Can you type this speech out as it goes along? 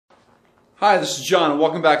Hi, this is John and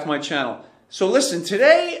welcome back to my channel. So listen,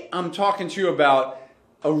 today I'm talking to you about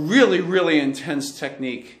a really intense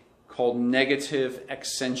technique called negative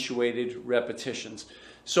accentuated repetitions.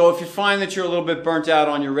 So if you find that you're a little bit burnt out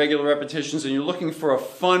on your regular repetitions and you're looking for a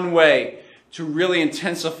fun way to really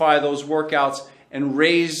intensify those workouts and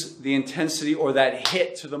raise the intensity or that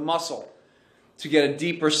hit to the muscle to get a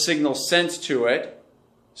deeper signal sent to it,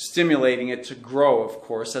 stimulating it to grow, of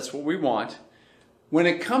course, that's what we want. When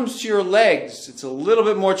it comes to your legs, it's a little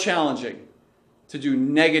bit more challenging to do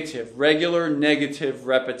regular negative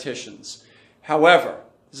repetitions. However,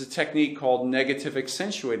 there's a technique called negative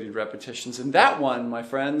accentuated repetitions, and that one, my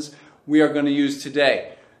friends, we are going to use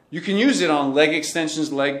today. You can use it on leg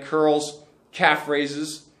extensions, leg curls, calf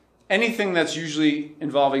raises, anything that's usually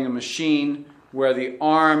involving a machine where the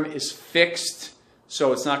arm is fixed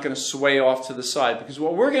so it's not going to sway off to the side. Because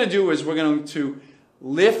what we're going to do is we're going to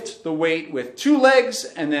lift the weight with two legs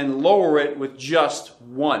and then lower it with just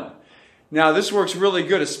one. Now this works really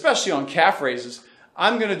good, especially on calf raises.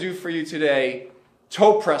 I'm going to do for you today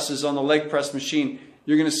toe presses on the leg press machine.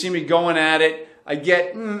 You're going to see me going at it. I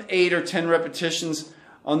get 8 or 10 repetitions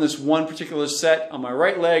on this one particular set on my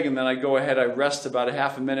right leg, and then I go ahead, I rest about a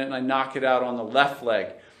half a minute, and I knock it out on the left leg.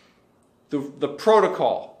 The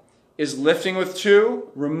protocol is lifting with two,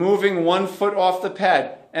 removing 1 foot off the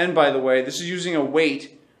pad. And by the way, this is using a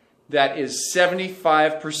weight that is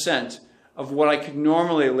 75% of what I could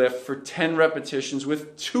normally lift for 10 repetitions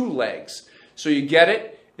with 2 legs. So you get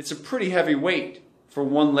it? It's a pretty heavy weight for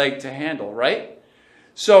 1 leg to handle, right?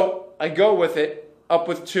 So I go with it, up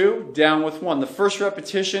with 2, down with 1. The first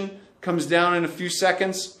repetition comes down in a few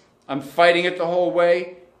seconds. I'm fighting it the whole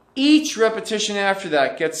way. Each repetition after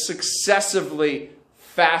that gets successively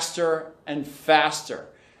faster and faster.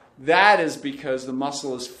 That is because the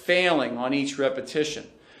muscle is failing on each repetition.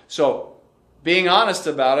 So being honest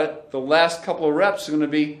about it, the last couple of reps are going to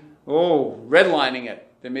be, redlining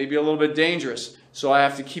it. They may be a little bit dangerous. So I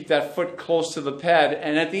have to keep that foot close to the pad.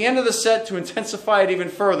 And at the end of the set, to intensify it even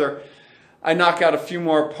further, I knock out a few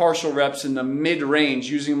more partial reps in the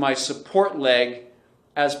mid-range using my support leg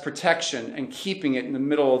as protection and keeping it in the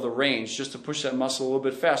middle of the range just to push that muscle a little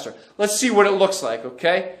bit faster. Let's see what it looks like,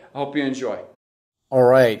 okay? I hope you enjoy. All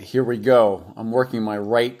right, here we go. I'm working my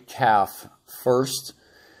right calf first,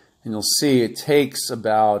 and you'll see it takes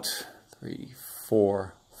about 3,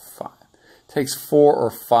 4, 5. It takes 4 or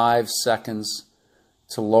 5 seconds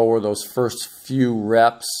to lower those first few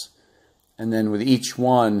reps, and then with each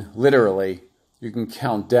one, literally, you can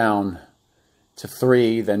count down to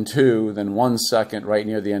 3, then 2, then 1 second right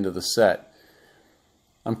near the end of the set.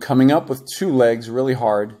 I'm coming up with 2 legs really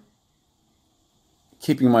hard,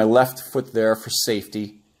 keeping my left foot there for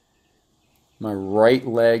safety. My right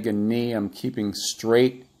leg and knee I'm keeping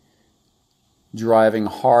straight, driving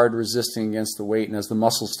hard, resisting against the weight. And as the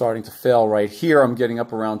muscle's starting to fail right here, I'm getting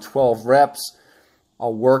up around 12 reps.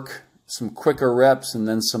 I'll work some quicker reps and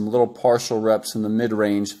then some little partial reps in the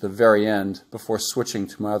mid-range at the very end before switching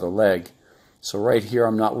to my other leg. So right here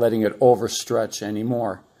I'm not letting it overstretch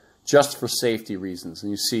anymore, just for safety reasons. And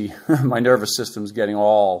you see my nervous system's getting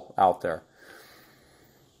all out there.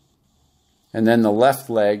 And then the left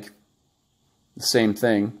leg, the same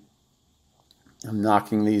thing. I'm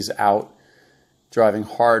knocking these out, driving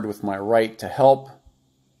hard with my right to help.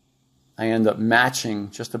 I end up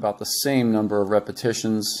matching just about the same number of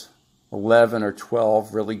repetitions, 11 or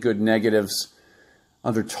 12 really good negatives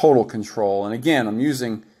under total control. And again, I'm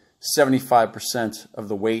using 75% of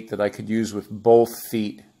the weight that I could use with both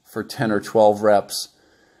feet for 10 or 12 reps.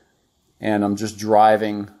 And I'm just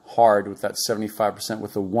driving hard with that 75%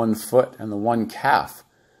 with the 1 foot and the 1 calf.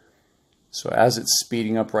 So as it's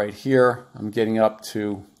speeding up right here, I'm getting up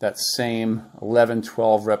to that same 11,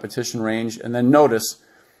 12 repetition range. And then notice,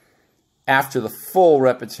 after the full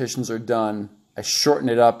repetitions are done, I shorten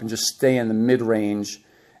it up and just stay in the mid-range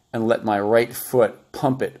and let my right foot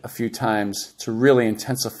pump it a few times to really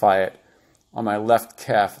intensify it. On my left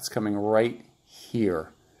calf, it's coming right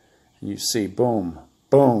here. And you see, boom,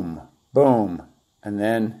 boom, boom, and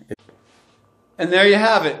then And there you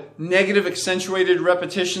have it. Negative accentuated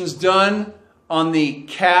repetitions done on the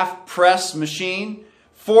calf press machine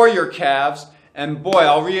for your calves. And boy,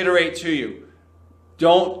 I'll reiterate to you,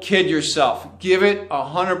 don't kid yourself. Give it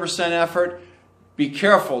 100% effort. Be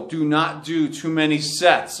careful. Do not do too many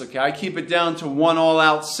sets. Okay, I keep it down to 1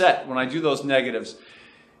 all-out set when I do those negatives.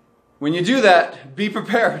 When you do that, be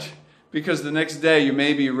prepared, because the next day you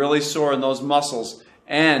may be really sore in those muscles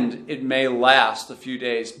and it may last a few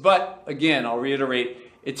days. But again, I'll reiterate,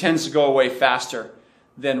 it tends to go away faster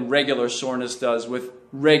than regular soreness does with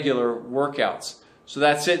regular workouts. So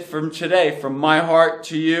that's it from today. From my heart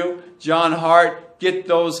to you, John Hart, get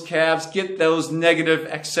those calves, get those negative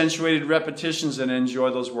accentuated repetitions, and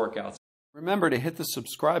enjoy those workouts. Remember to hit the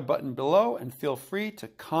subscribe button below and feel free to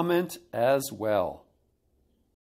comment as well.